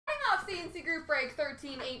CNC Group Break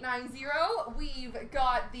 13890. We've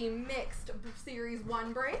got the Mixed Series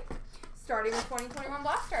 1 break, starting with 2021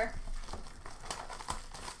 Blaster.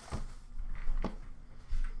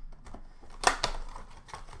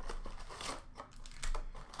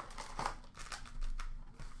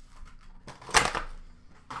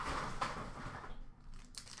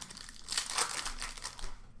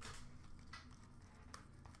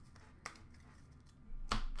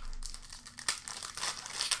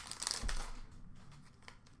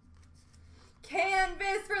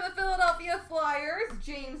 Canvas for the Philadelphia Flyers,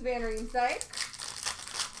 James Van Riemsdyk.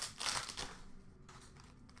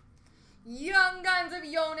 Young Guns of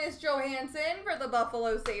Jonas Johansson for the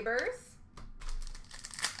Buffalo Sabres.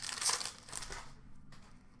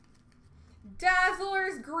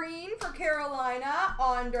 Dazzlers Green for Carolina,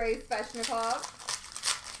 Andrei Svechnikov.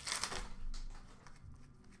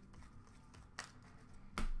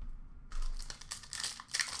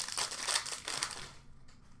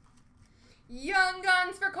 Young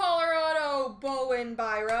Guns for Colorado, Bowen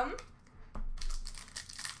Byram.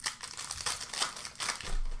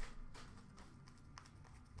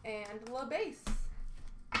 And La Base.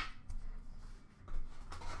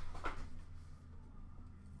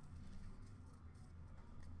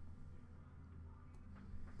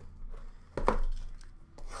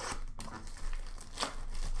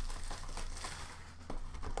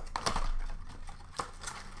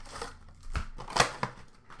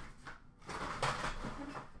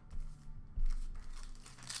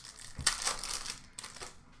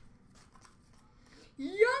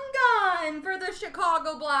 Young Gun for the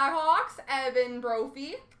Chicago Blackhawks, Evan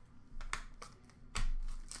Brophy.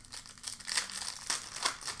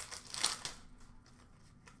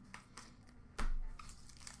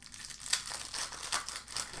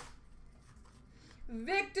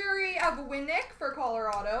 Victory of Winnick for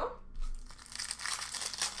Colorado.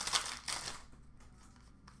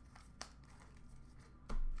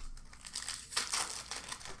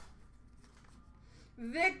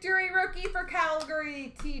 Victory Rookie for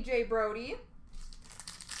Calgary, TJ Brodie.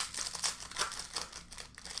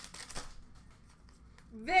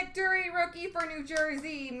 Victory Rookie for New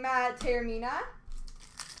Jersey, Matt Termina.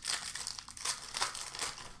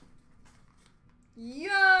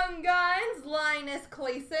 Young Guns, Linus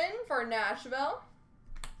Clayson for Nashville.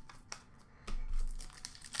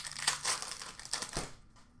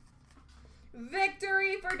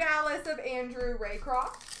 Victory for Dallas of Andrew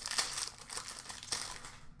Raycroft.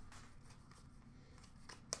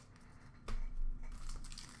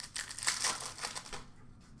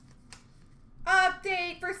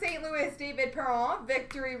 Update for St. Louis, David Perron.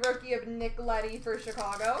 Victory Rookie of Nick Leddy for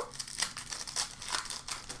Chicago.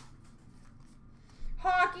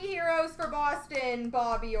 Hockey Heroes for Boston,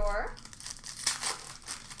 Bobby Orr.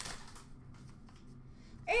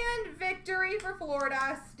 And Victory for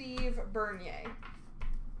Florida, Steve Bernier.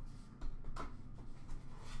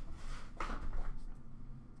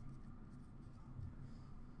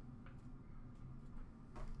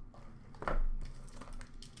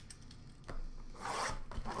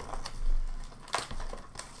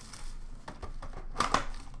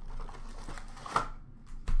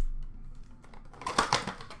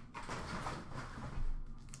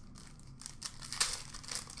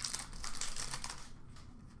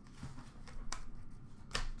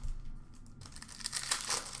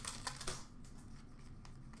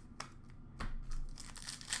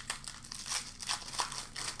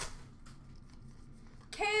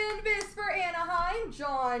 Canvas for Anaheim,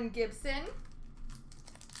 John Gibson.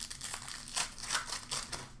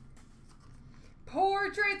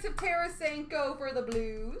 Portraits of Tarasenko for the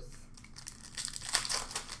Blues.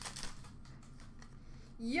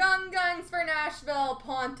 Young Guns for Nashville,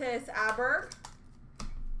 Pontus Aberg.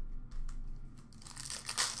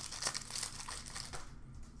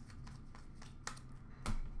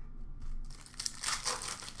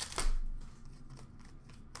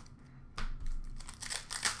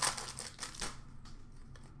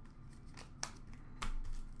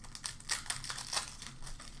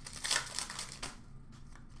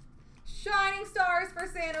 Shining Stars for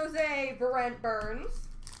San Jose, Brent Burns.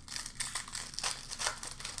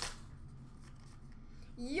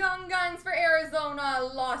 Young Guns for Arizona,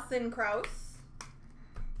 Lawson Krause.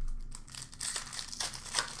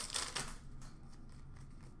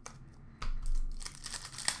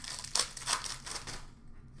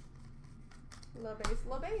 La Base,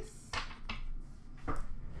 La Base.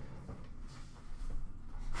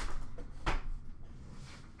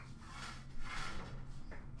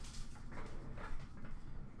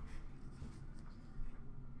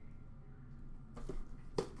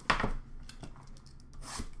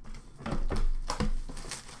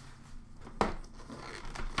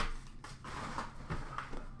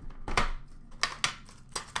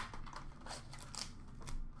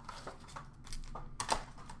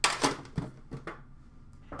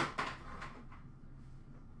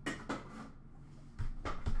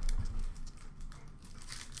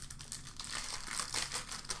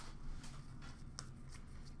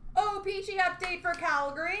 Peachy update for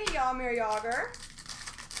Calgary, Jaromir Jagr.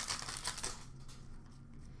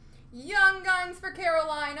 Young Guns for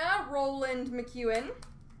Carolina, Roland McEwen.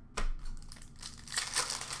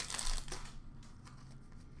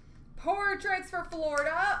 Portraits for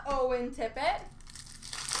Florida, Owen Tippett.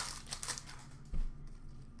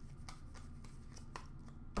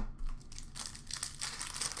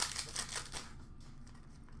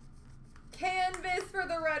 Canvas for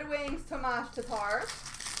the Red Wings, Tomas Tatar.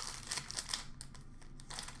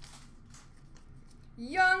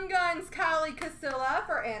 Young Guns, Kali Casilla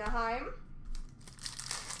for Anaheim.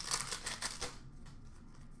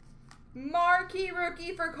 Marquee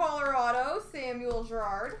rookie for Colorado, Samuel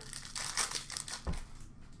Girard.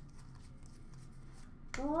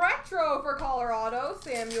 Retro for Colorado,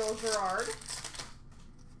 Samuel Girard.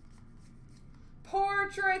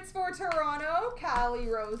 Portraits for Toronto, Callie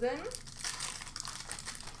Rosen.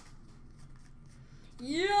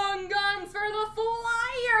 Young Guns for the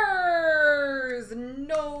Flyers,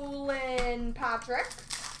 Nolan Patrick.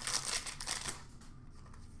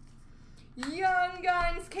 Young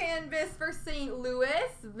Guns canvas for St. Louis,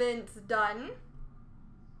 Vince Dunn.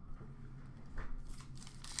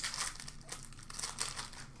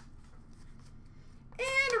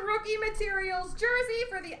 And rookie materials jersey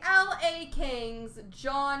for the LA Kings,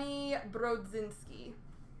 Johnny Brodzinski.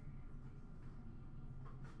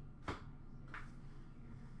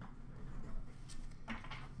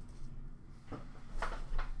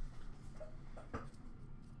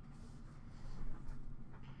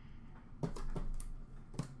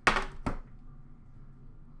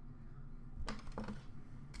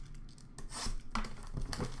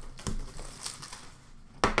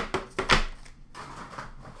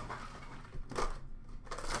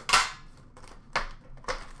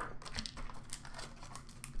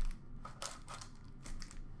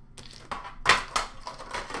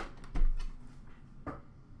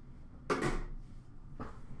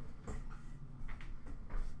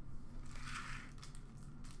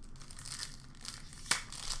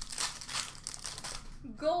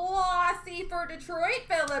 Glossy for Detroit,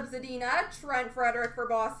 Philip Zadina, Trent Frederick for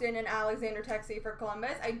Boston, and Alexander Texie for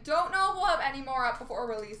Columbus. I don't know if we'll have any more up before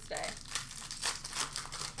release day.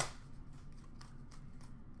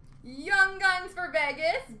 Young Guns for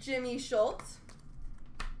Vegas, Jimmy Schultz.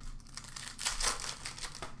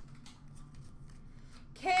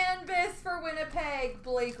 Canvas for Winnipeg,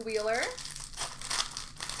 Blake Wheeler.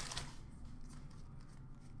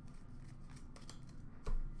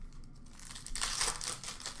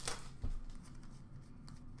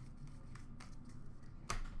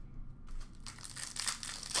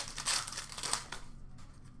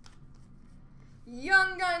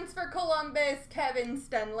 Young Guns for Columbus, Kevin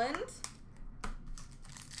Stenlund.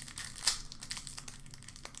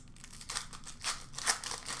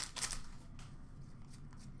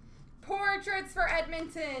 Portraits for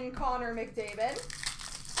Edmonton, Connor McDavid.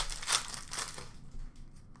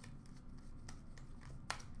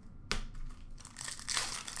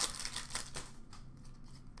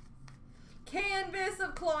 Canvas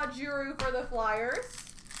of Claude Giroux for the Flyers.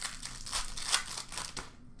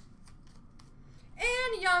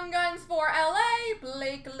 And Young Guns for LA,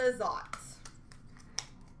 Blake Lizotte.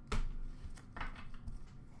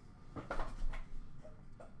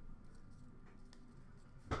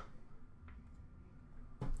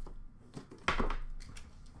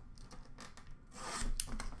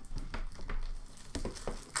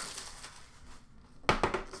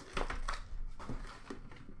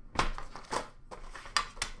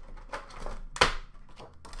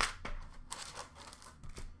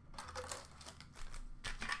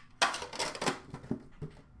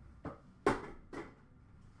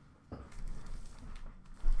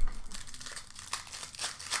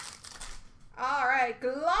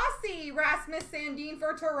 Glossy Rasmus Sandin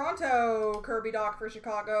for Toronto, Kirby Dach for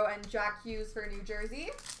Chicago, and Jack Hughes for New Jersey.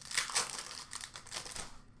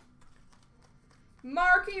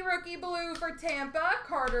 Marquee Rookie Blue for Tampa,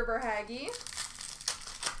 Carter Verhaeghe.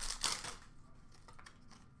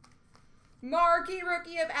 Marquee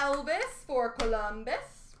Rookie of Elvis for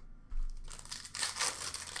Columbus.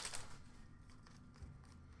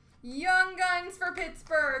 Young Guns for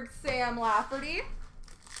Pittsburgh, Sam Lafferty.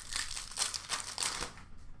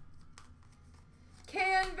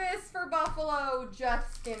 Canvas for Buffalo,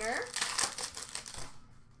 Jeff Skinner.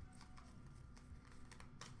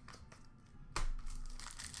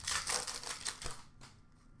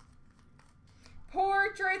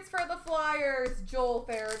 Portraits for the Flyers, Joel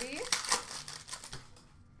Farabee.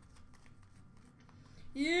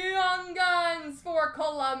 Young Guns for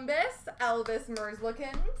Columbus, Elvis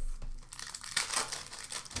Merzlikins.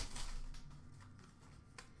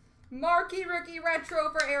 Marquee rookie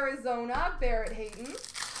retro for Arizona, Barrett Hayton.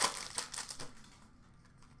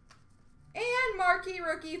 And marquee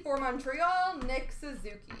rookie for Montreal, Nick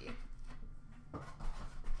Suzuki.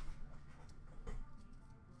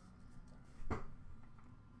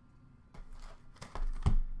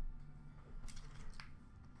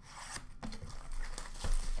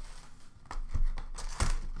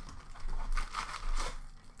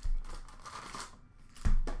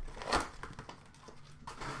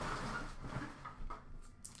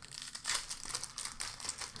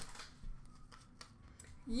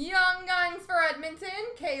 Young Guns for Edmonton,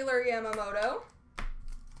 Kaylor Yamamoto.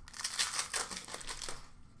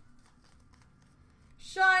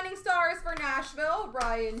 Shining Stars for Nashville,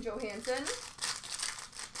 Ryan Johansson.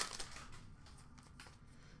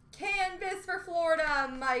 Canvas for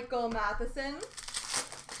Florida, Michael Matheson.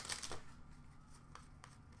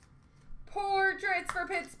 Portraits for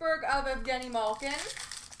Pittsburgh of Evgeny Malkin.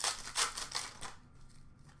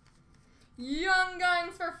 Young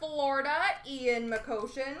Guns for Florida, Ian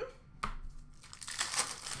McCoshen.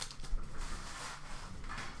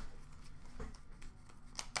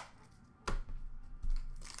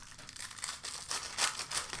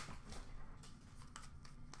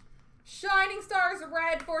 Shining Stars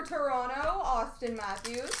Red for Toronto, Austin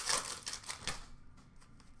Matthews.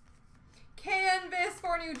 Canvas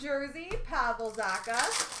for New Jersey, Pavel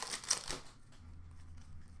Zacha.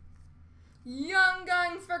 Young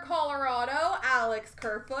Guns for Colorado, Alex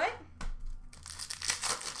Kerfoot.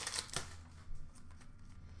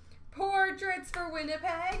 Portraits for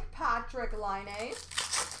Winnipeg, Patrick Laine.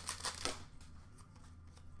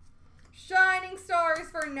 Shining Stars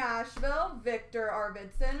for Nashville, Victor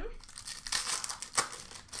Arvidsson.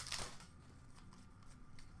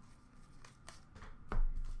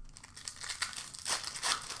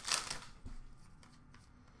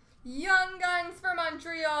 Young Guns for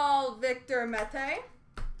Montreal, Victor Mete.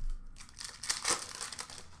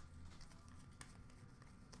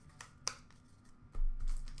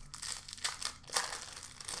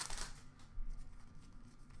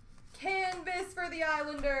 Canvas for the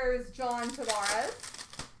Islanders, John Tavares.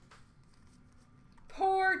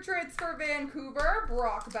 Portraits for Vancouver,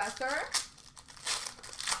 Brock Besser.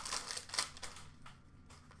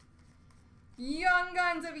 Young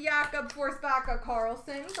Guns of Jakob Forsbacka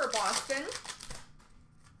Karlsson for Boston.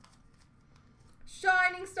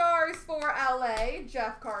 Shining Stars for LA,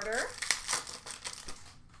 Jeff Carter.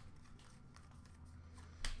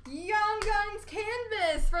 Young Guns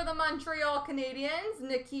Canvas for the Montreal Canadiens,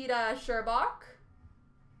 Nikita Sherbak.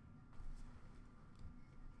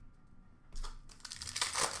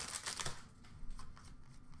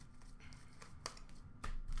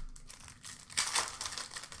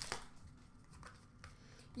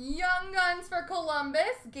 Young Guns for Columbus,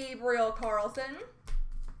 Gabriel Carlson.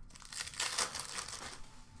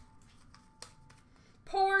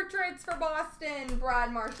 Portraits for Boston,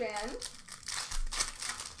 Brad Marchand.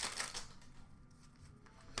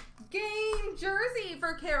 Game jersey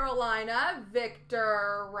for Carolina,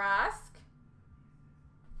 Victor Rask.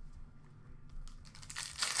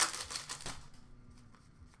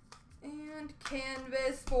 And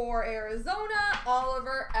canvas for Arizona,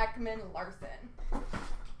 Oliver Ekman-Larsson.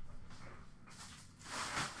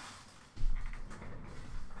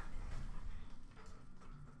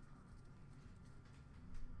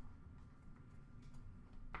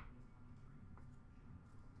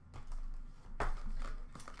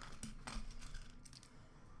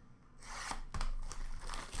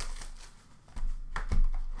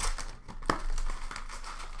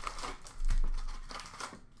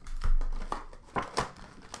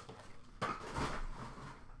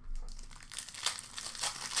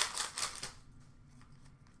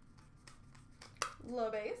 Low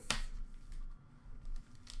base.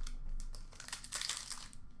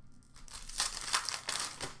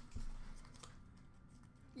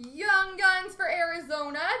 Young Guns for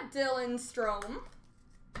Arizona, Dylan Strome.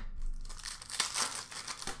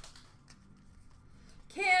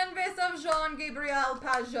 Canvas of Jean-Gabriel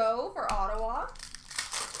Pageau for Ottawa.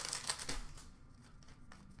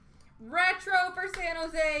 Retro for San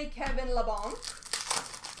Jose, Kevin LeBlanc.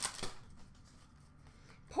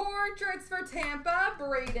 Portraits for Tampa,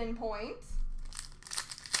 Braden Point.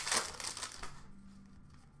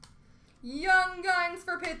 Young Guns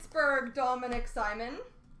for Pittsburgh, Dominic Simon.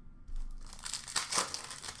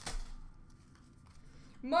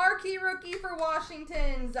 Marquee rookie for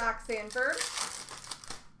Washington, Zach Sanford.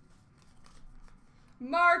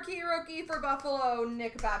 Marquee rookie for Buffalo,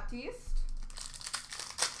 Nick Baptiste.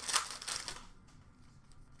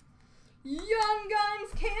 Young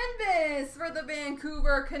Guns Canvas for the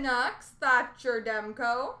Vancouver Canucks, Thatcher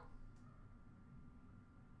Demko.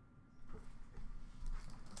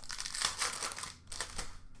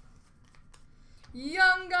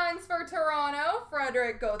 Young Guns for Toronto,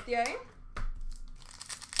 Frederic Gauthier.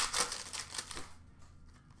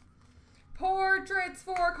 Portraits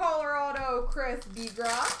for Colorado, Chris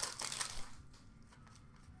Biegra.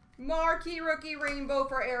 Marquee Rookie Rainbow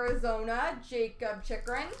for Arizona, Jacob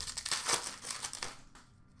Chikrin.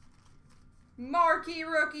 Marquee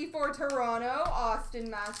Rookie for Toronto,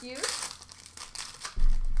 Austin Matthews.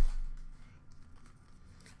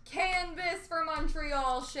 Canvas for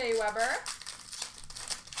Montreal, Shea Weber.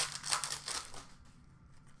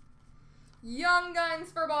 Young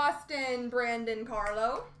Guns for Boston, Brandon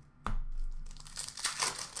Carlo.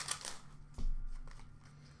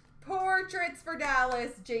 Portraits for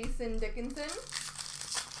Dallas, Jason Dickinson.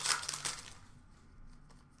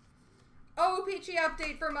 OPG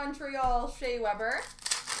update for Montreal, Shea Weber.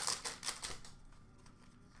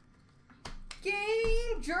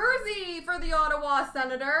 Game jersey for the Ottawa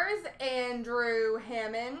Senators, Andrew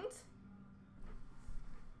Hammond.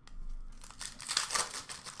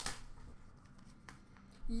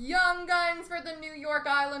 Young Guns for the New York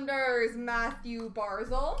Islanders, Matthew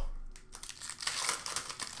Barzal.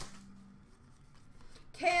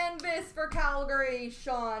 Canvas for Calgary,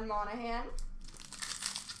 Sean Monahan.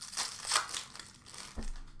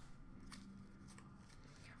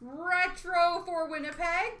 Retro for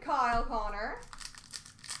Winnipeg, Kyle Connor.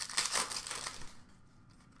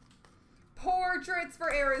 Portraits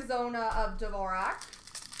for Arizona of Dvorak.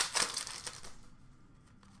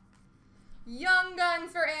 Young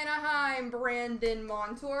Guns for Anaheim, Brandon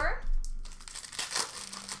Montour.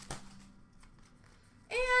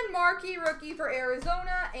 And Marquee Rookie for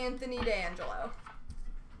Arizona, Anthony D'Angelo.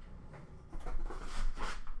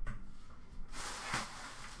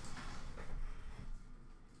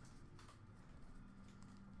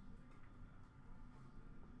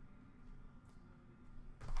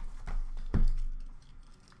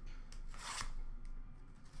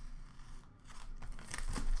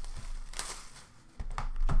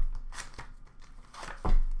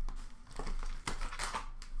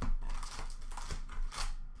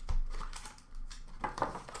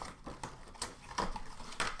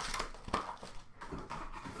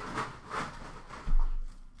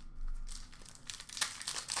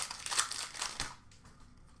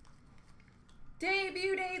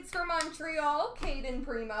 Debut dates for Montreal, Caden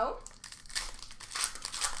Primo.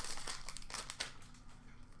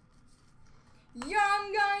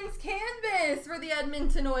 Young Guns canvas for the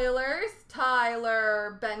Edmonton Oilers,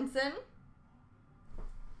 Tyler Benson.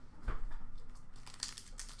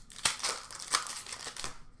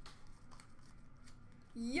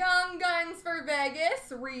 Young Guns for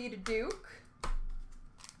Vegas, Reed Duke.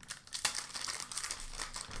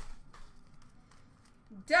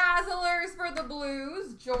 Dazzlers for the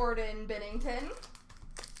Blues, Jordan Binnington.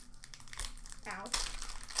 Ow.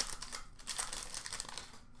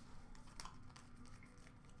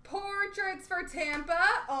 Portraits for Tampa,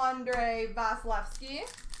 Andre Vasilevsky.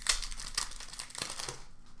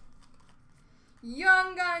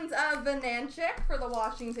 Young Guns of Vananchik for the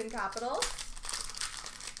Washington Capitals.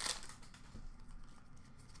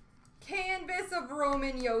 Canvas of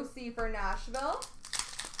Roman Josi for Nashville.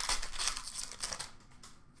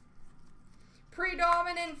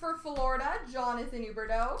 Predominant for Florida, Jonathan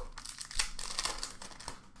Huberdeau.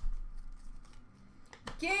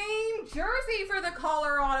 Game jersey for the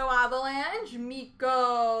Colorado Avalanche,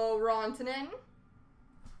 Mikko Rantanen.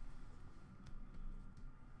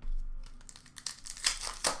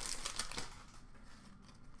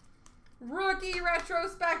 Rookie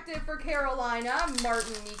retrospective for Carolina,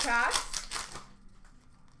 Martin Necas.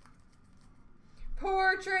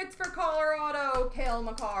 Portraits for Colorado, Cale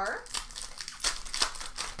Makar.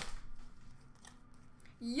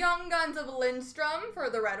 Young Guns of Lindstrom for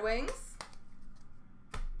the Red Wings.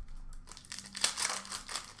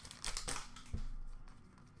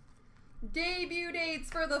 Debut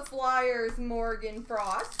dates for the Flyers, Morgan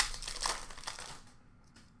Frost.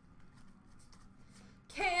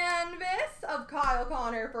 Canvas of Kyle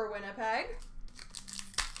Connor for Winnipeg.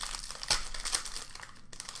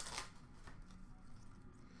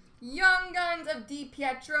 Young Guns of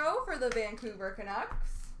DiPietro for the Vancouver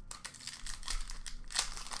Canucks.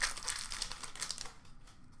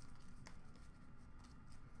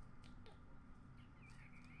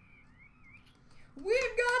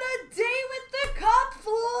 We've got a Day with the Cup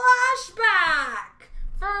flashback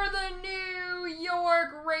for the New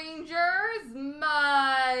York Rangers,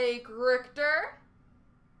 Mike Richter.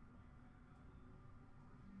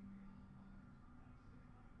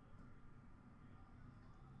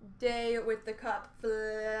 Day with the Cup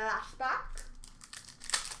flashback.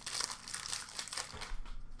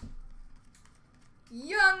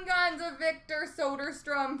 Young Guns of Victor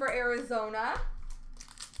Soderstrom for Arizona.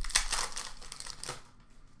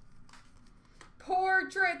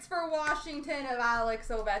 Portraits for Washington of Alex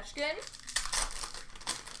Ovechkin.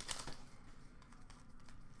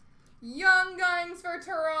 Young Guns for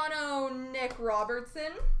Toronto, Nick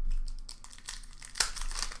Robertson.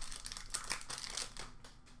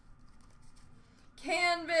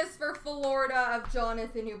 Canvas for Florida of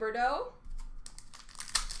Jonathan Huberdeau.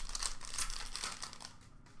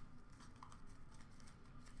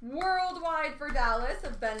 Worldwide for Dallas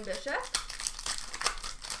of Ben Bishop.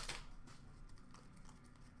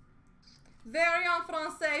 Variant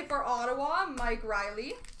Francais for Ottawa, Mike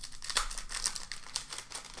Riley.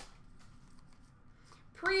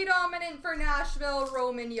 Predominant for Nashville,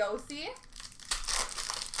 Roman Josi.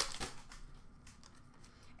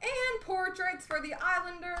 And portraits for the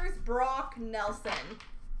Islanders, Brock Nelson.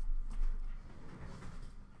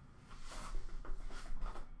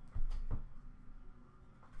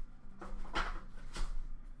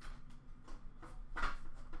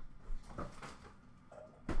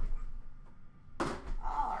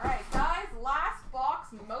 All right, guys, last box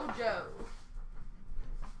mojo.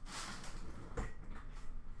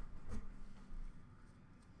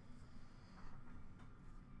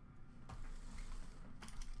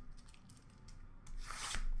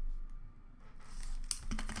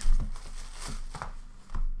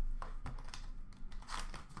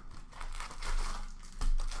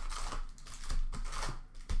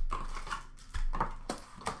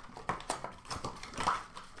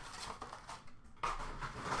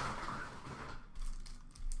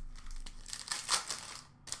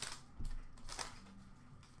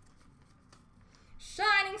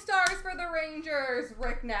 Shining Stars for the Rangers,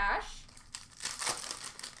 Rick Nash.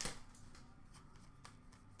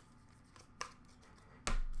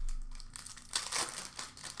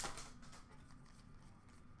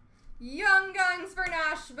 Young Guns for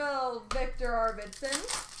Nashville, Victor Arvidsson.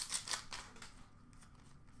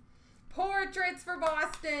 Portraits for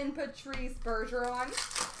Boston, Patrice Bergeron.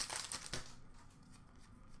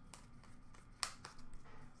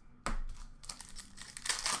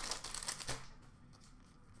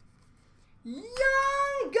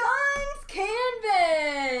 Young Guns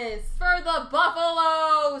Canvas for the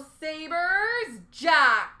Buffalo Sabres,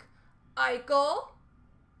 Jack Eichel.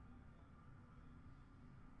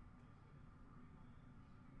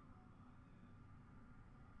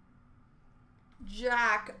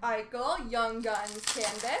 Jack Eichel, Young Guns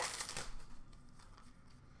Canvas.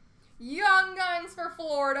 Young Guns for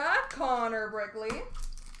Florida, Connor Brickley.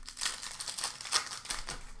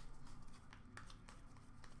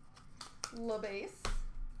 LeBase.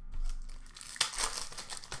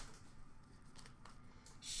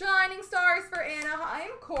 Shining Stars for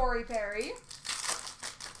Anaheim, Corey Perry.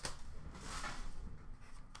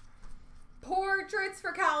 Portraits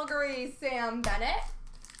for Calgary, Sam Bennett.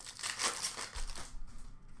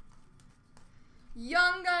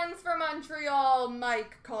 Young Guns for Montreal,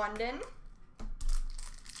 Mike Condon.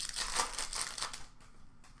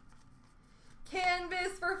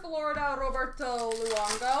 Canvas for Florida, Roberto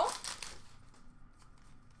Luongo.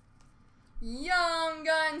 Young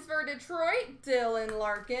Guns for Detroit, Dylan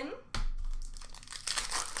Larkin.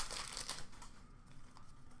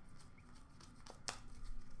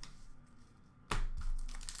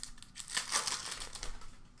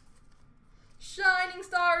 Shining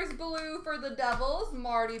Stars Blue for the Devils,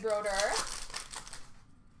 Marty Brodeur.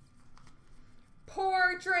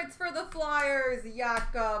 Portraits for the Flyers,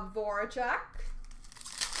 Jakub Voracek.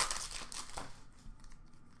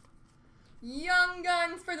 Young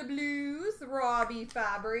Guns for the Blues, Robbie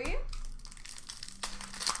Fabry.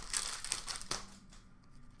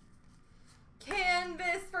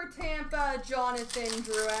 Canvas for Tampa, Jonathan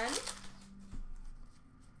Drouin.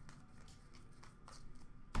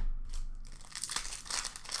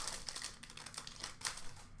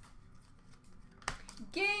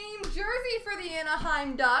 Game jersey for the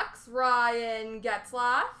Anaheim Ducks, Ryan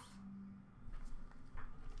Getzlaf.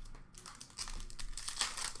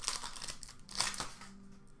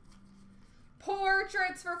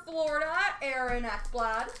 Portraits for Florida, Aaron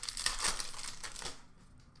Ekblad.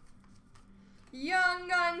 Young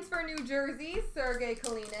Guns for New Jersey, Sergei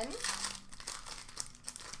Kalinin.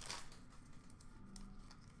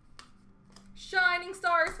 Shining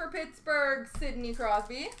Stars for Pittsburgh, Sidney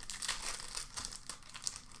Crosby.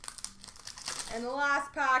 And the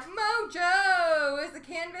last pack, Mojo, is the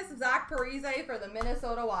canvas of Zach Parise for the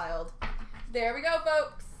Minnesota Wild. There we go,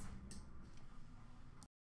 folks.